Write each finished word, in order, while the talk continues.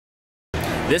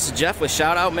This is Jeff with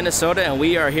Shout Out Minnesota, and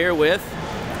we are here with...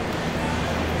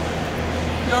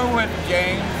 You're with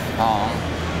James Hong.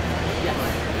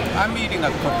 I'm eating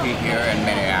a cookie here in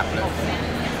Minneapolis.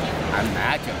 I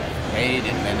imagine it's made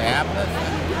in Minneapolis.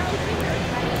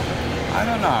 I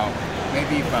don't know,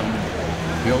 maybe from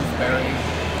Pillsbury.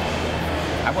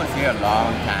 I was here a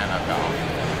long time ago.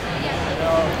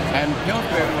 And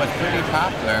Pillsbury was pretty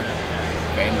popular,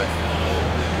 famous.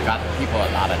 Got people a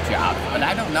lot of jobs. But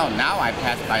I don't know, now I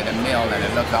pass by the mill and it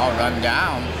looks all run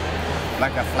down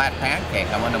like a flat pancake.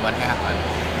 I wonder what happened.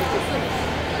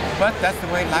 But that's the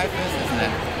way life is, isn't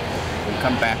it? We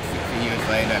come back 60 years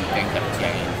later and things have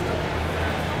changed.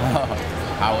 Oh,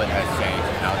 how it has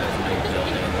changed. Now there's new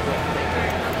buildings.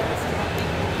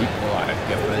 People are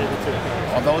different,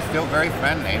 although still very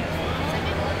friendly.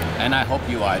 And I hope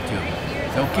you are too.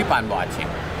 So keep on watching.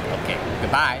 Okay,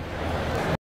 goodbye.